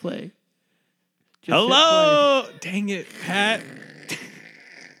Play. Just Hello! Dang it, Pat.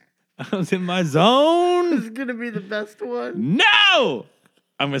 I was in my zone. This is going to be the best one. No!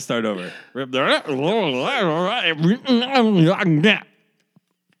 I'm going to start over.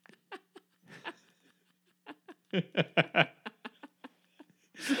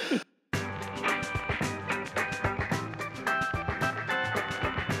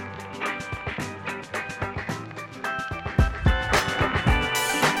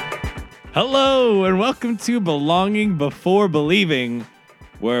 Hello, and welcome to Belonging Before Believing,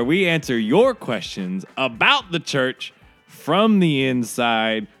 where we answer your questions about the church from the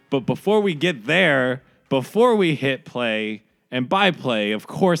inside. But before we get there, before we hit play, and by play, of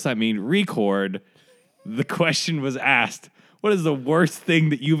course, I mean record, the question was asked, what is the worst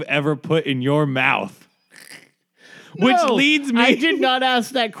thing that you've ever put in your mouth? Which No, leads me... I did not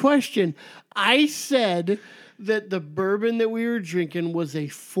ask that question. I said that the bourbon that we were drinking was a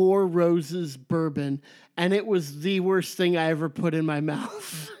Four Roses bourbon, and it was the worst thing I ever put in my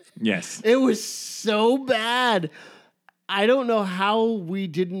mouth. Yes. It was so bad. I don't know how we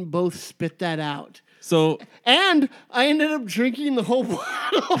didn't both spit that out. So... And I ended up drinking the whole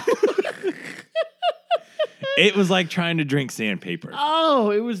bottle. It was like trying to drink sandpaper.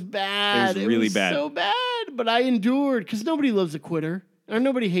 Oh, it was bad. It was really bad. So bad, but I endured because nobody loves a quitter, or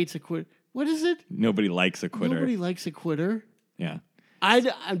nobody hates a quitter. What is it? Nobody likes a quitter. Nobody likes a quitter. Yeah.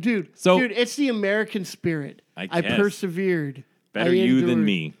 Dude, it's the American spirit. I guess. Persevered. Better you than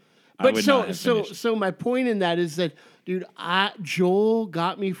me. But so my point in that is that, dude, Joel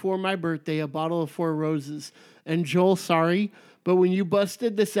got me for my birthday a bottle of Four Roses, and Joel, sorry, but when you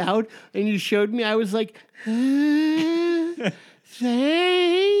busted this out and you showed me, I was like, thanks.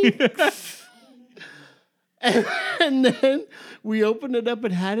 And then we opened it up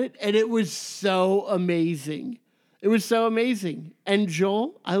and had it, and it was so amazing. It was so amazing. And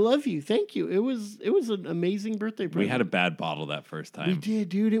Joel, I love you. Thank you. It was an amazing birthday present. We had a bad bottle that first time. We did,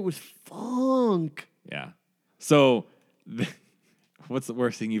 dude. It was funk. Yeah. So, what's the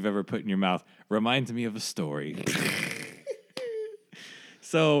worst thing you've ever put in your mouth? Reminds me of a story.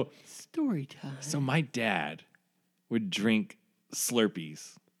 Story time. So my dad would drink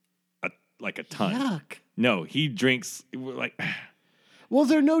Slurpees, like a ton. Yuck. No, he drinks like... Well,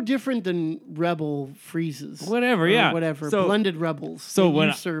 they're no different than Rebel Freezes. Whatever, yeah. Whatever. So, blended Rebels. So when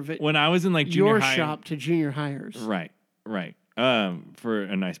you serve it, when I was in like junior high... Your shop to junior hires. Right. For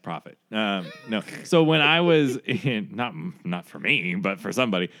a nice profit. No. So when I was in, not for me, but for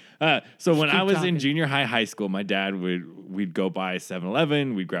somebody. So when I was in junior high school, my dad we'd go buy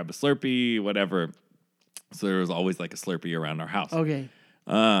 7-Eleven, we'd grab a Slurpee, whatever. So there was always like a Slurpee around our house. Okay.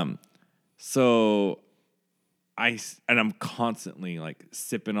 So I'm constantly like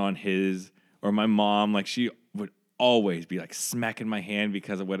sipping on his, or my mom, like she would always be like smacking my hand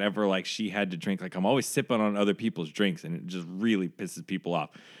because of whatever like she had to drink. Like I'm always sipping on other people's drinks, and it just really pisses people off.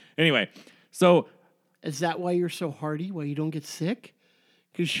 Anyway, so is that why you're so hardy? Why you don't get sick?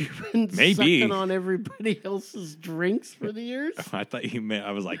 Because you've been sucking on everybody else's drinks for the years? I thought you meant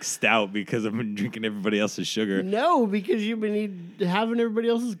I was like stout because I've been drinking everybody else's sugar. No, because you've been having everybody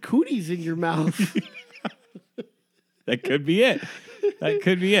else's cooties in your mouth. That could be it. That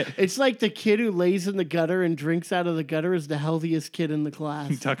could be it. It's like the kid who lays in the gutter and drinks out of the gutter is the healthiest kid in the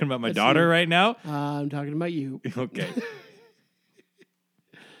class. You talking about my daughter right now? I'm talking about you. Okay.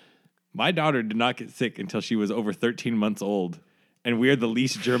 My daughter did not get sick until she was over 13 months old, and we are the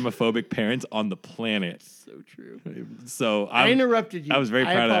least germophobic parents on the planet. So true. So I interrupted you. I was very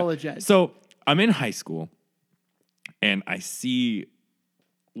proud of that. I apologize. So I'm in high school, and I see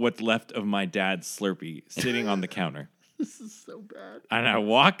what's left of my dad's Slurpee sitting on the counter. This is so bad. And I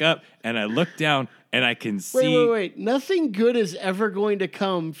walk up and I look down and I can see... Wait. Nothing good is ever going to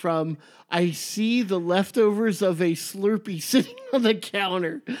come from I see the leftovers of a Slurpee sitting on the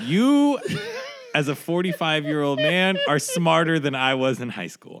counter. You, as a 45-year-old man, are smarter than I was in high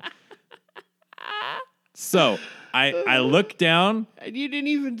school. So I look down. And you didn't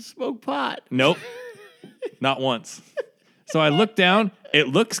even smoke pot. Nope. Not once. So I look down. It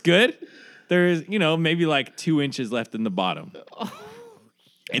looks good. There's, maybe like 2 inches left in the bottom. Oh,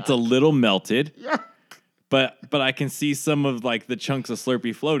 it's a little melted, but I can see some of like the chunks of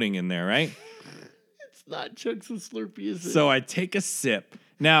Slurpee floating in there, right? It's not chunks of Slurpee, is it? So I take a sip.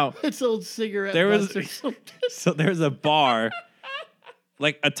 Now, it's old cigarette butts or something. So there's a bar,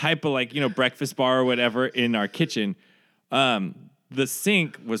 like a type of like, breakfast bar or whatever in our kitchen. The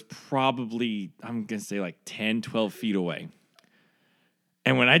sink was probably, I'm going to say like 10, 12 feet away.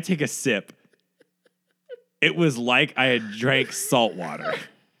 And when I take a sip, it was like I had drank salt water.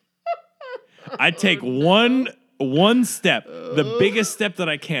 I take one one step, the biggest step that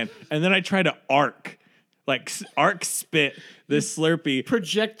I can, and then I try to arc spit this Slurpee.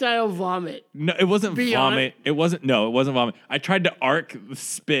 Projectile vomit. No, it wasn't Beyond. vomit. It wasn't vomit. I tried to arc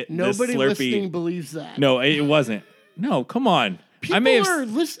spit Nobody this Slurpee. listening believes that. No, it wasn't. No, come on. People are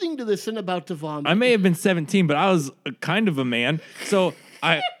listening to this and about to vomit. I may have been 17, but I was kind of a man. So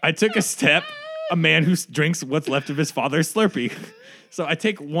I took a step, a man who drinks what's left of his father's Slurpee. So I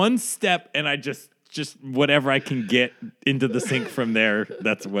take one step and I just whatever I can get into the sink from there.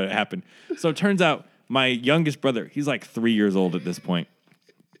 That's what happened. So it turns out my youngest brother, he's like 3 years old at this point,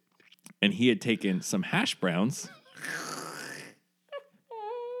 and he had taken some hash browns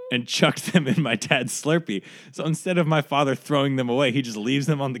and chucked them in my dad's Slurpee. So instead of my father throwing them away, he just leaves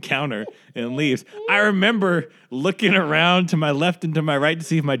them on the counter and leaves. I remember looking around to my left and to my right to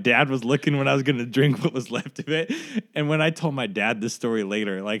see if my dad was looking when I was going to drink what was left of it. And when I told my dad this story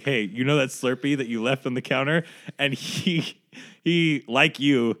later, like, hey, you know that Slurpee that you left on the counter? And he, like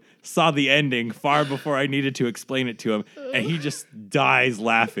you, saw the ending far before I needed to explain it to him. And he just dies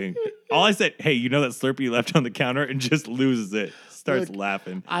laughing. All I said, hey, you know that Slurpee you left on the counter? And just loses it. Starts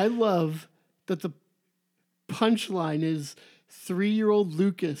laughing. I love that the punchline is 3-year-old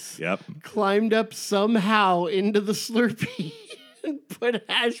Lucas climbed up somehow into the Slurpee and put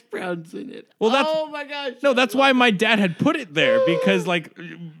hash browns in it. Well, oh my gosh. No, that's why my dad had put it there because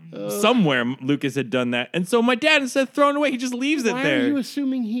somewhere Lucas had done that. And so my dad, instead of throwing it away, he just leaves it there. Why are you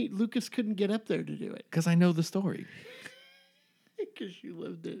assuming Lucas couldn't get up there to do it? Because I know the story. Because you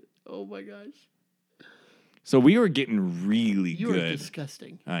lived it. Oh my gosh. So we were getting really You good. are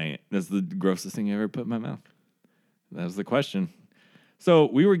disgusting. That's the grossest thing I ever put in my mouth. That was the question. So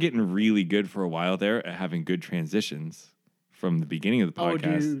we were getting really good for a while there at having good transitions from the beginning of the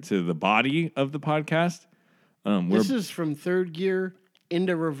podcast to the body of the podcast. This is from third gear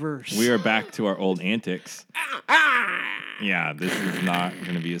into reverse. We are back to our old antics. Yeah, this is not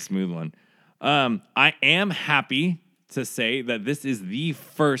going to be a smooth one. I am happy to say that this is the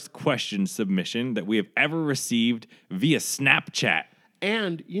first question submission that we have ever received via Snapchat.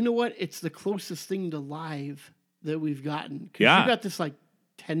 And you know what? It's the closest thing to live that we've gotten. Because you got this like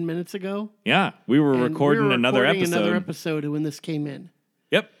 10 minutes ago. Yeah, we were recording another episode when this came in.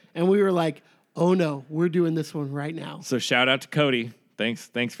 Yep. And we were like, oh no, we're doing this one right now. So shout out to Cody.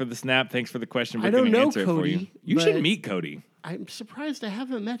 Thanks for the snap. Thanks for the question. I don't know Cody. For you. You should meet Cody. I'm surprised I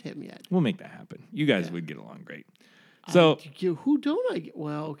haven't met him yet. We'll make that happen. You guys would get along great. So who don't I get?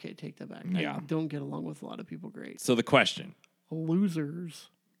 Well, okay, take that back. Yeah. I don't get along with a lot of people great. So the question. Losers.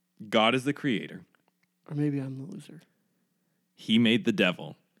 God is the creator. Or maybe I'm the loser. He made the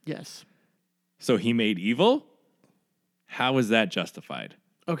devil. Yes. So he made evil? How is that justified?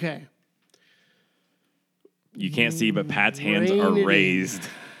 Okay. You can't see, but Pat's hands are raised.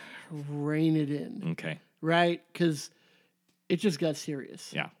 Rein it in. Okay. Right? Because it just got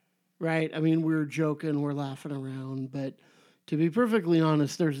serious. Yeah. Right? I mean, we're joking, we're laughing around, but to be perfectly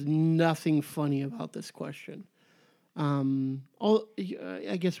honest, there's nothing funny about this question.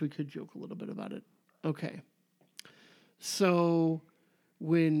 I guess we could joke a little bit about it. Okay. So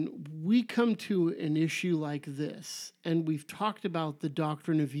when we come to an issue like this, and we've talked about the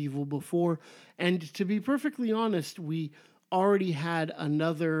doctrine of evil before, and to be perfectly honest, we already had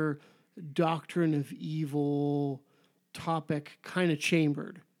another doctrine of evil topic kind of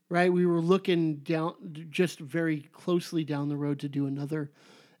chambered, right? We were looking down just very closely down the road to do another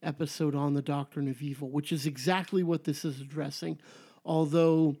episode on the doctrine of evil, which is exactly what this is addressing,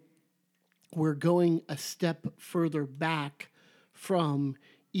 although we're going a step further back from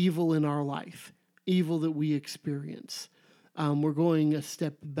evil in our life, evil that we experience. We're going a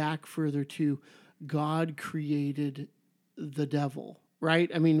step back further to God created the devil, right?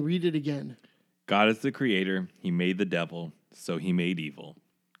 I mean, read it again. God is the creator. He made the devil, so he made evil.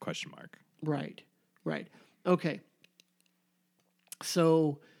 Question mark. Right. Okay.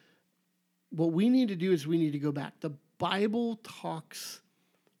 So what we need to do is we need to go back. The Bible talks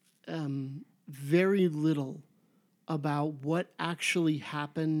very little about what actually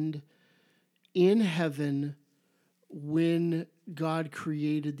happened in heaven when God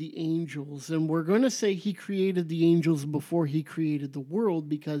created the angels. And we're going to say he created the angels before he created the world,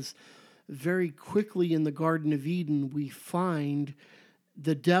 because very quickly in the Garden of Eden, we find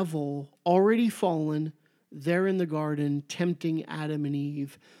the devil already fallen there in the garden, tempting Adam and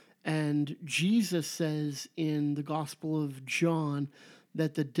Eve. And Jesus says in the Gospel of John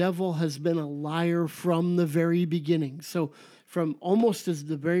that the devil has been a liar from the very beginning. So from almost as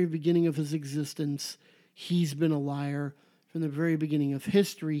the very beginning of his existence, he's been a liar. From the very beginning of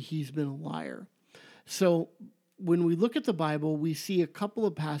history, he's been a liar. So when we look at the Bible, we see a couple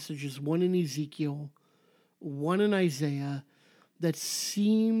of passages, one in Ezekiel, one in Isaiah, that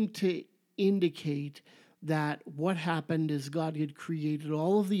seemed to indicate that what happened is God had created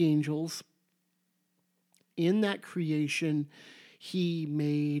all of the angels. In that creation, he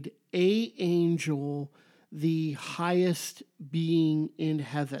made an angel the highest being in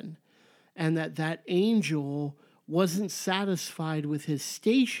heaven, and that angel wasn't satisfied with his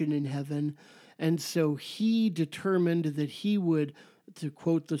station in heaven, and so he determined that he would, to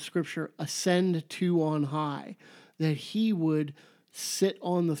quote the scripture, ascend to on high, that he would sit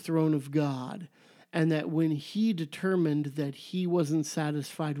on the throne of God, and that when he determined that he wasn't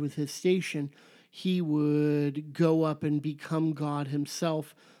satisfied with his station, he would go up and become God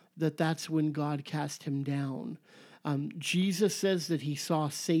himself, that's when God cast him down. Jesus says that he saw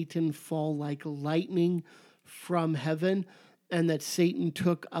Satan fall like lightning from heaven, and that Satan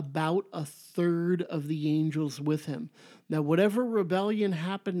took about a third of the angels with him. Now, whatever rebellion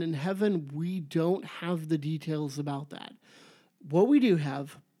happened in heaven, we don't have the details about that. What we do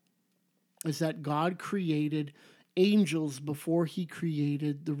have is that God created angels before he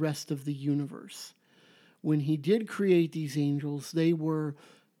created the rest of the universe. When he did create these angels, they were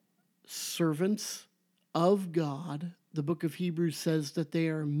servants of God. The book of Hebrews says that they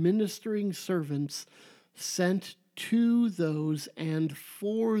are ministering servants sent to those and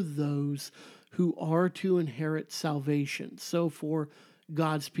for those who are to inherit salvation. So for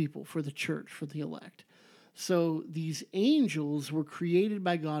God's people, for the church, for the elect. So these angels were created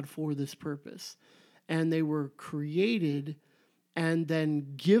by God for this purpose. And they were created and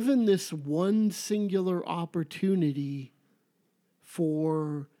then given this one singular opportunity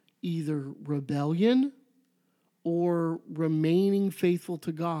for either rebellion or remaining faithful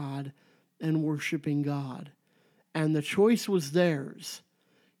to God and worshiping God. And the choice was theirs.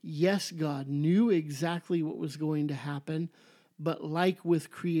 Yes, God knew exactly what was going to happen, but like with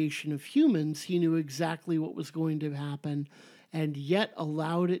creation of humans, he knew exactly what was going to happen and yet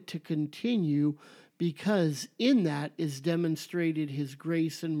allowed it to continue, because in that is demonstrated his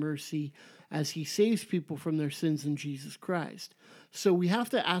grace and mercy as he saves people from their sins in Jesus Christ. So we have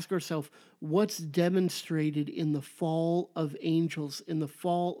to ask ourselves, what's demonstrated in the fall of angels, in the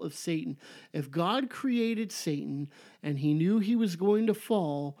fall of Satan? If God created Satan and he knew he was going to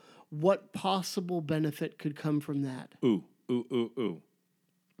fall, what possible benefit could come from that? Ooh.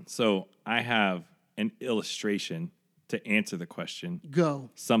 So I have an illustration to answer the question.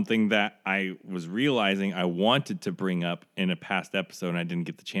 Go. Something that I was realizing I wanted to bring up in a past episode and I didn't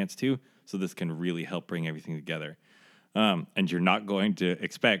get the chance to. So this can really help bring everything together. And you're not going to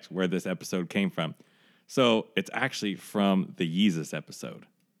expect where this episode came from. So it's actually from the Yeezus episode.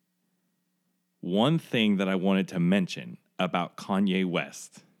 One thing that I wanted to mention about Kanye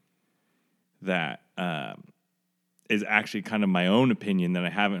West that is actually kind of my own opinion that I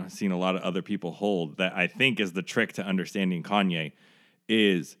haven't seen a lot of other people hold, that I think is the trick to understanding Kanye,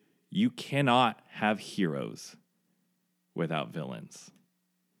 is you cannot have heroes without villains.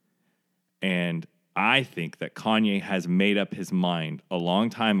 And I think that Kanye has made up his mind a long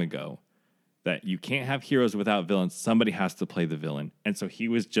time ago that you can't have heroes without villains. Somebody has to play the villain. And so he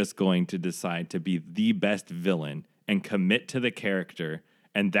was just going to decide to be the best villain and commit to the character.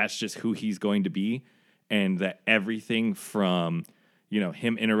 And that's just who he's going to be. And that everything from,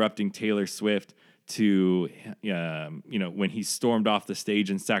 him interrupting Taylor Swift to, when he stormed off the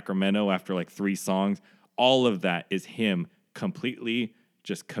stage in Sacramento after like 3 songs, all of that is him completely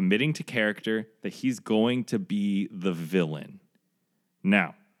just committing to character, that he's going to be the villain.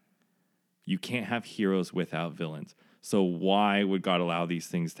 Now, you can't have heroes without villains. So why would God allow these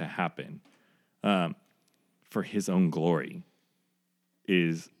things to happen? For his own glory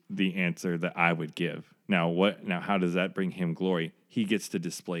is the answer that I would give. Now, how does that bring him glory? He gets to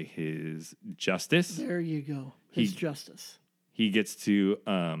display his justice. There you go. His justice. He gets to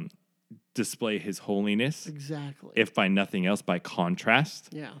display his holiness. Exactly. If by nothing else, by contrast.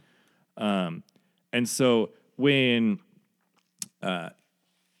 Yeah. And so when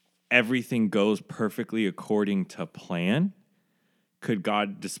everything goes perfectly according to plan, could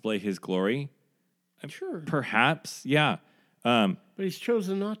God display his glory? Sure. Perhaps, yeah. But he's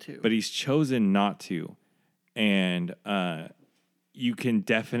chosen not to. And you can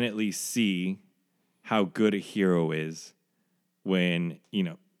definitely see how good a hero is when,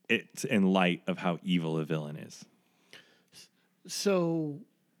 it's in light of how evil a villain is. So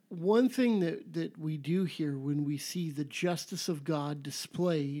one thing that we do here when we see the justice of God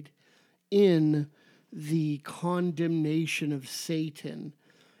displayed in the condemnation of Satan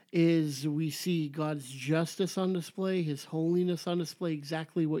is we see God's justice on display, his holiness on display,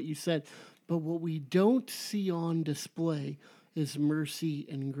 exactly what you said. But what we don't see on display is mercy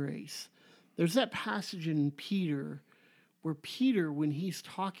and grace. There's that passage in Peter where Peter, when he's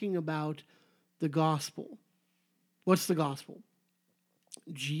talking about the gospel, what's the gospel?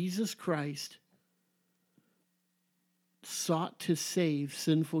 Jesus Christ sought to save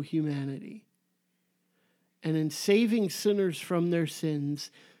sinful humanity. And in saving sinners from their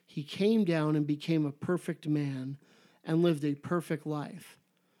sins, he came down and became a perfect man and lived a perfect life.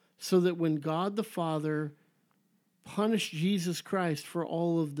 So that when God the Father punished Jesus Christ for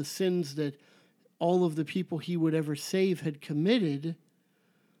all of the sins that all of the people he would ever save had committed,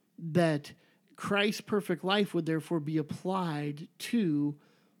 that Christ's perfect life would therefore be applied to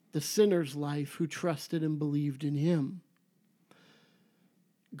the sinner's life who trusted and believed in him.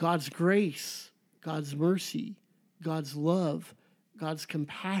 God's grace, God's mercy, God's love, God's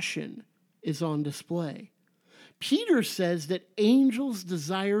compassion is on display. Peter says that angels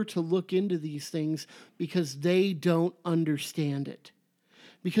desire to look into these things because they don't understand it.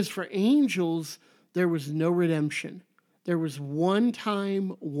 Because for angels, there was no redemption. There was one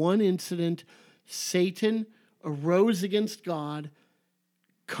time, one incident, Satan arose against God,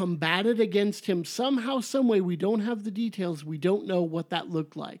 combated against him somehow, some way. We don't have the details. We don't know what that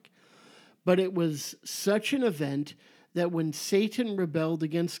looked like. But it was such an event that when Satan rebelled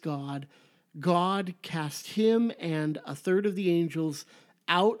against God, God cast him and a third of the angels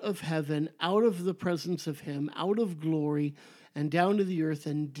out of heaven, out of the presence of him, out of glory, and down to the earth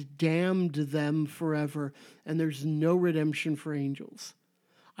and damned them forever. And there's no redemption for angels.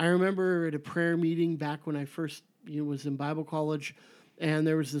 I remember at a prayer meeting back when I first was in Bible college, and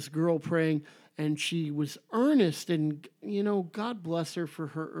there was this girl praying, and she was earnest, and, God bless her for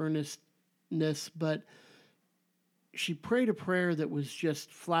her earnestness, but she prayed a prayer that was just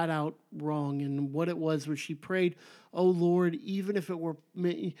flat out wrong. And what it was she prayed, "Oh Lord, even if it were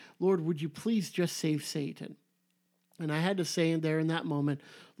me, Lord, would you please just save Satan?" And I had to say there in that moment,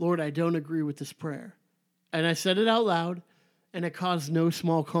 "Lord, I don't agree with this prayer." And I said it out loud, and it caused no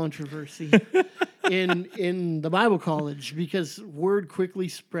small controversy in the Bible college, because word quickly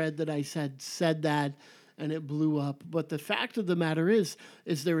spread that I said that, and it blew up. But the fact of the matter is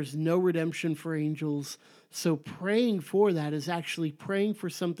there is no redemption for angels. So praying for that is actually praying for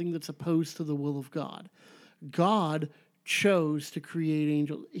something that's opposed to the will of God. God chose to create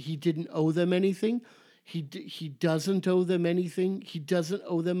angels. He didn't owe them anything. He doesn't owe them anything. He doesn't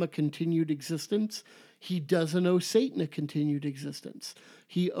owe them a continued existence. He doesn't owe Satan a continued existence.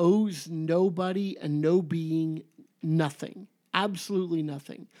 He owes nobody and no being nothing. Absolutely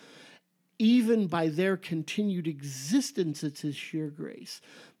nothing. Even by their continued existence, it's his sheer grace.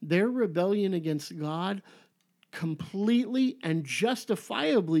 Their rebellion against God completely and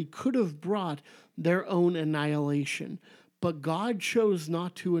justifiably could have brought their own annihilation. But God chose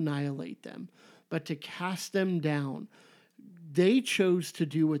not to annihilate them, but to cast them down. They chose to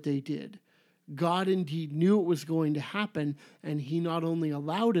do what they did. God indeed knew it was going to happen, and he not only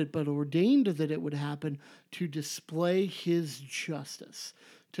allowed it, but ordained that it would happen to display his justice,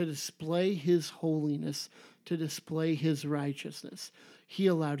 to display his holiness, to display his righteousness. He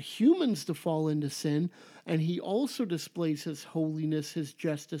allowed humans to fall into sin, and he also displays his holiness, his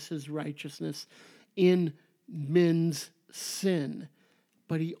justice, his righteousness in men's sin.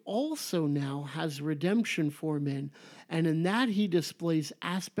 But he also now has redemption for men, and in that he displays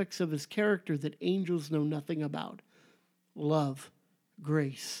aspects of his character that angels know nothing about: love,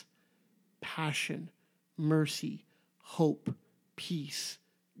 grace, passion, mercy, hope, peace,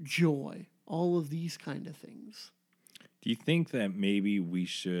 joy, all of these kind of things. Do you think that maybe we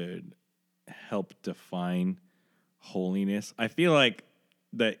should help define holiness? I feel like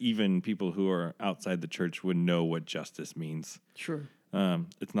that even people who are outside the church would know what justice means. Sure.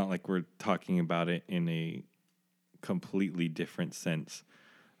 It's not like we're talking about it in a completely different sense.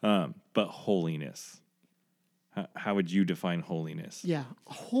 But holiness. How would you define holiness? Yeah.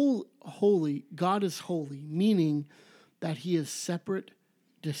 Holy. God is holy, meaning that he is separate,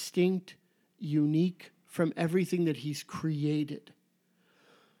 distinct, unique from everything that he's created.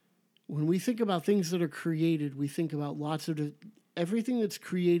 When we think about things that are created, we think about everything that's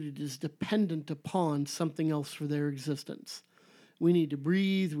created is dependent upon something else for their existence. We need to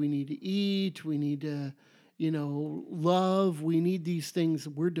breathe, we need to eat, we need to, love. We need these things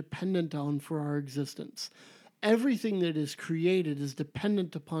we're dependent on for our existence. Everything that is created is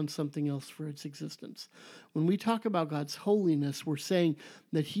dependent upon something else for its existence. When we talk about God's holiness, we're saying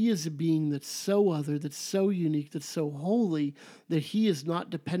that he is a being that's so other, that's so unique, that's so holy, that he is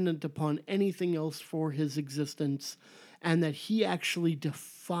not dependent upon anything else for his existence, and that he actually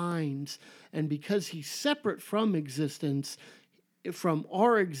defines. And because he's separate from existence, from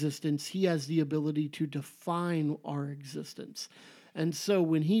our existence, he has the ability to define our existence. And so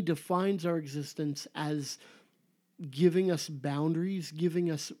when he defines our existence as giving us boundaries,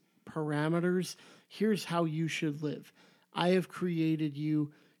 giving us parameters, here's how you should live. I have created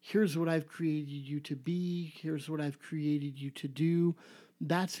you. Here's what I've created you to be. Here's what I've created you to do.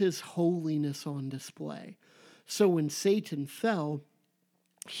 That's his holiness on display. So when Satan fell,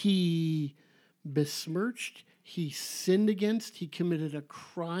 he besmirched, he sinned against, he committed a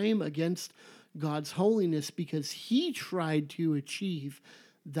crime against God's holiness because he tried to achieve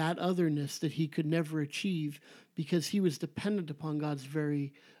that otherness that he could never achieve because he was dependent upon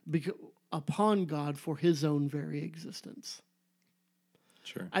upon God for his own very existence.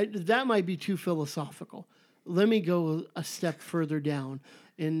 Sure. That might be too philosophical. Let me go a step further down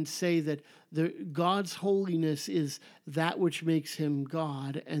and say that God's holiness is that which makes him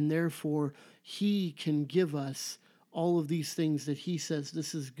God, and therefore he can give us all of these things that he says,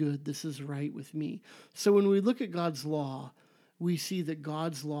 this is good, this is right with me. So when we look at God's law, we see that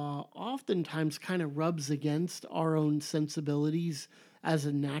God's law oftentimes kind of rubs against our own sensibilities as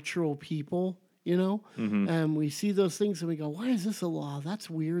a natural people, you know? And we see those things and we go, why is this a law? That's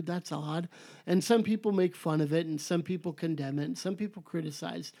weird, that's odd. And some people make fun of it, and some people condemn it, and some people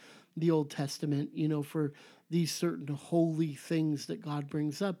criticize the Old Testament, you know, for these certain holy things that God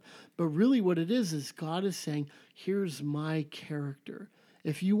brings up. But really what it is God is saying, here's my character.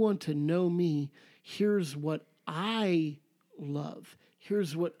 If you want to know me, here's what I love.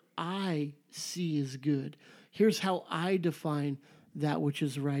 Here's what I see as good. Here's how I define that which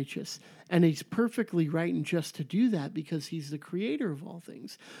is righteous. And he's perfectly right and just to do that because he's the creator of all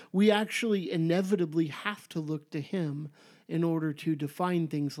things. We actually inevitably have to look to him in order to define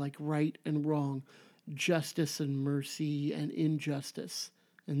things like right and wrong, justice and mercy and injustice,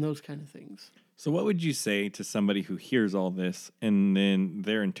 and those kind of things. So what would you say to somebody who hears all this and then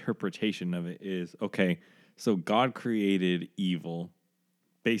their interpretation of it is, okay, so God created evil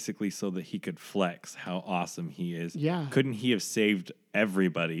basically so that he could flex how awesome he is. Yeah. Couldn't he have saved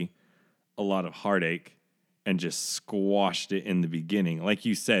everybody a lot of heartache and just squashed it in the beginning? Like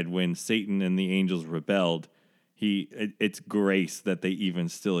you said, when Satan and the angels rebelled, it's grace that they even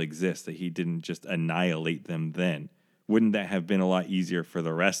still exist, that he didn't just annihilate them then. Wouldn't that have been a lot easier for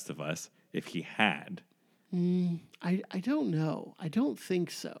the rest of us if he had? I don't know. I don't think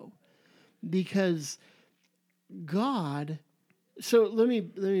so. Because God... So let me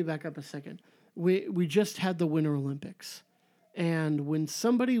back up a second. We just had the Winter Olympics. And when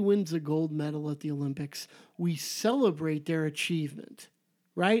somebody wins a gold medal at the Olympics, we celebrate their achievement,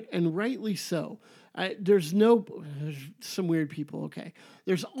 right? And rightly so. There's some weird people, okay.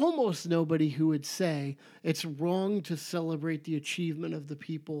 There's almost nobody who would say it's wrong to celebrate the achievement of the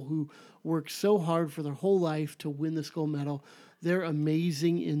people who work so hard for their whole life to win this gold medal. They're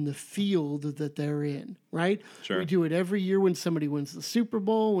amazing in the field that they're in, right? Sure. We do it every year when somebody wins the Super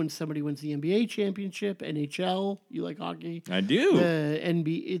Bowl, when somebody wins the NBA championship, NHL. You like hockey? I do. The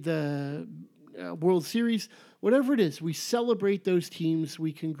NBA, the World Series, whatever it is. We celebrate those teams.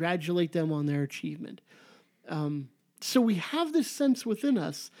 We congratulate them on their achievement. So we have this sense within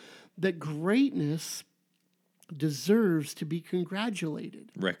us that greatness deserves to be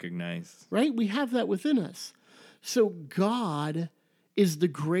congratulated. Recognized. Right? We have that within us. So God is the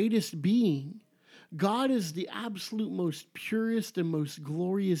greatest being. God is the absolute most purest and most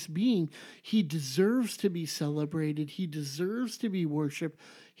glorious being. He deserves to be celebrated. He deserves to be worshiped.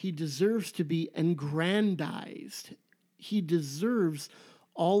 He deserves to be aggrandized. He deserves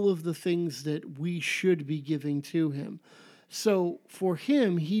all of the things that we should be giving to him. So for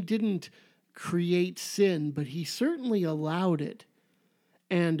him, he didn't create sin, but he certainly allowed it.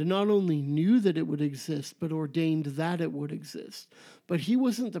 And not only knew that it would exist, but ordained that it would exist. But he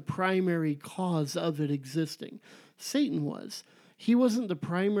wasn't the primary cause of it existing. Satan was. He wasn't the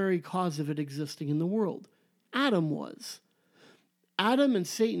primary cause of it existing in the world. Adam was. Adam and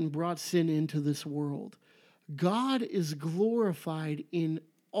Satan brought sin into this world. God is glorified in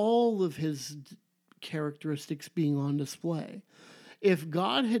all of his characteristics being on display. If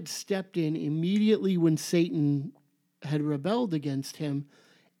God had stepped in immediately when Satan had rebelled against him,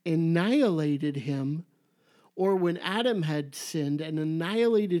 annihilated him, or when Adam had sinned and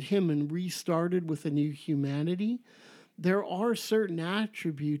annihilated him and restarted with a new humanity, there are certain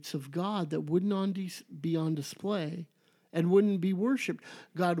attributes of God that wouldn't be on display and wouldn't be worshipped.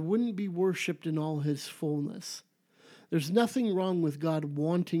 God wouldn't be worshipped in all his fullness. There's nothing wrong with God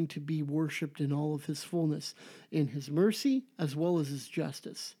wanting to be worshipped in all of his fullness, in his mercy as well as his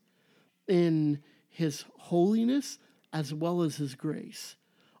justice, in his holiness as well as his grace.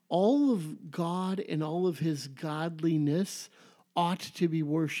 All of God and all of his godliness ought to be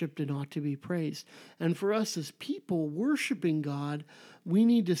worshiped and ought to be praised. And for us as people worshiping God, we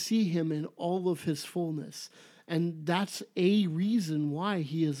need to see him in all of his fullness. And that's a reason why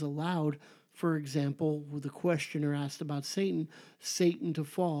he has allowed, for example, with the questioner asked about Satan to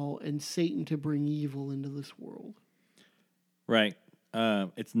fall and Satan to bring evil into this world. Right.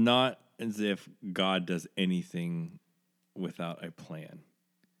 It's not as if God does anything without a plan.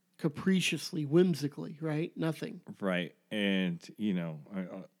 Capriciously, whimsically, right? Nothing. Right. And,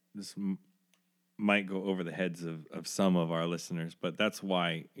 this might go over the heads of some of our listeners, but that's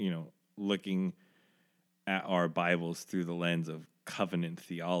why, looking at our Bibles through the lens of covenant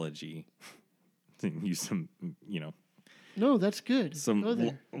theology, use some, No, that's good.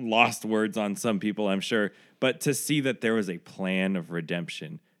 some lost words on some people, I'm sure, but to see that there was a plan of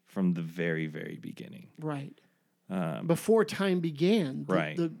redemption from the very, very beginning. Right. Before time began.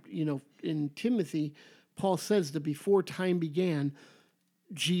 Right. In Timothy, Paul says that before time began,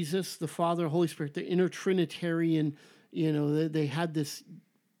 Jesus, the Father, Holy Spirit, the inner Trinitarian, they had this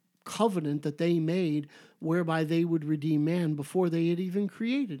covenant that they made whereby they would redeem man before they had even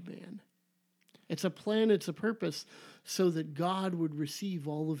created man. It's a plan, it's a purpose, so that God would receive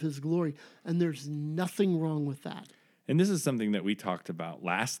all of his glory. And there's nothing wrong with that. And this is something that we talked about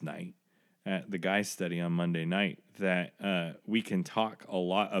last night at the guys' study on Monday night, that we can talk a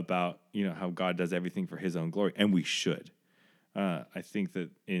lot about, how God does everything for his own glory, and we should. I think that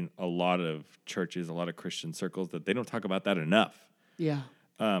in a lot of churches, a lot of Christian circles, that they don't talk about that enough. Yeah.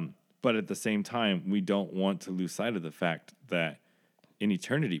 But at the same time, we don't want to lose sight of the fact that in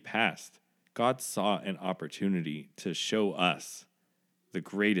eternity past, God saw an opportunity to show us the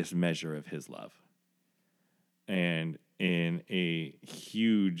greatest measure of his love. And in a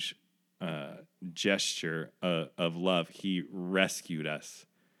huge gesture of love, he rescued us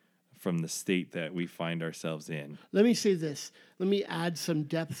from the state that we find ourselves in. Let me say this. Let me add some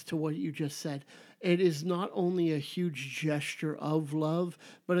depth to what you just said. It is not only a huge gesture of love,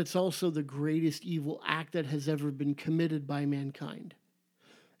 but it's also the greatest evil act that has ever been committed by mankind.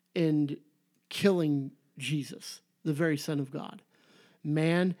 And killing Jesus, the very Son of God.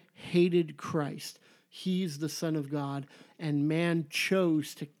 Man hated Christ. He's the Son of God, and man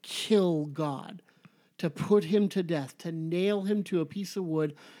chose to kill God, to put him to death, to nail him to a piece of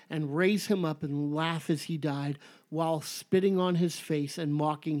wood and raise him up and laugh as he died while spitting on his face and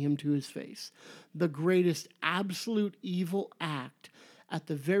mocking him to his face. The greatest absolute evil act at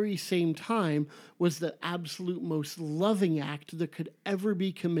the very same time was the absolute most loving act that could ever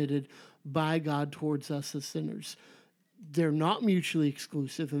be committed by God towards us as sinners. They're not mutually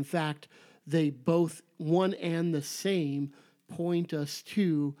exclusive. In fact, they both, one and the same, point us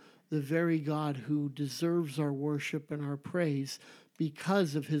to the very God who deserves our worship and our praise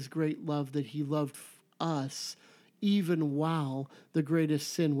because of his great love that he loved us even while the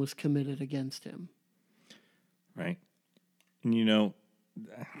greatest sin was committed against him. Right. And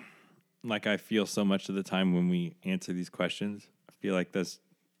like I feel so much of the time when we answer these questions, I feel like that's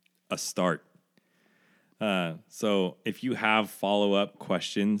a start. So if you have follow-up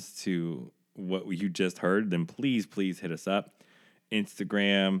questions to what you just heard, then please hit us up.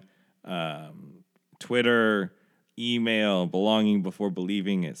 Instagram, Twitter, email,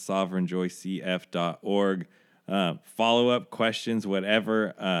 belongingbeforebelieving@sovereignjoycf.org. Follow-up questions,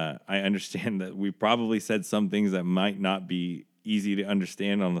 whatever. I understand that we probably said some things that might not be easy to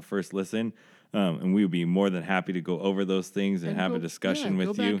understand on the first listen. And we would be more than happy to go over those things and have a discussion with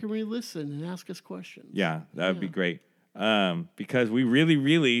you. Go back and re-listen and ask us questions. Yeah, that would be great. Because we really,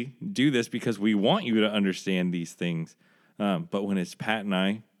 really do this because we want you to understand these things. But when it's Pat and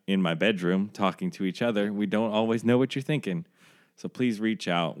I in my bedroom talking to each other, we don't always know what you're thinking. So please reach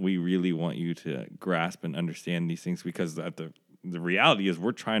out. We really want you to grasp and understand these things because the reality is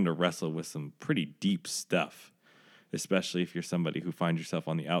we're trying to wrestle with some pretty deep stuff, especially if you're somebody who finds yourself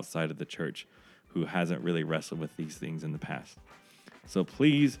on the outside of the church who hasn't really wrestled with these things in the past. So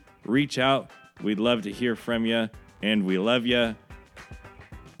please reach out. We'd love to hear from you, and we love you.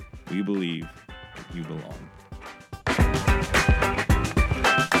 We believe you belong.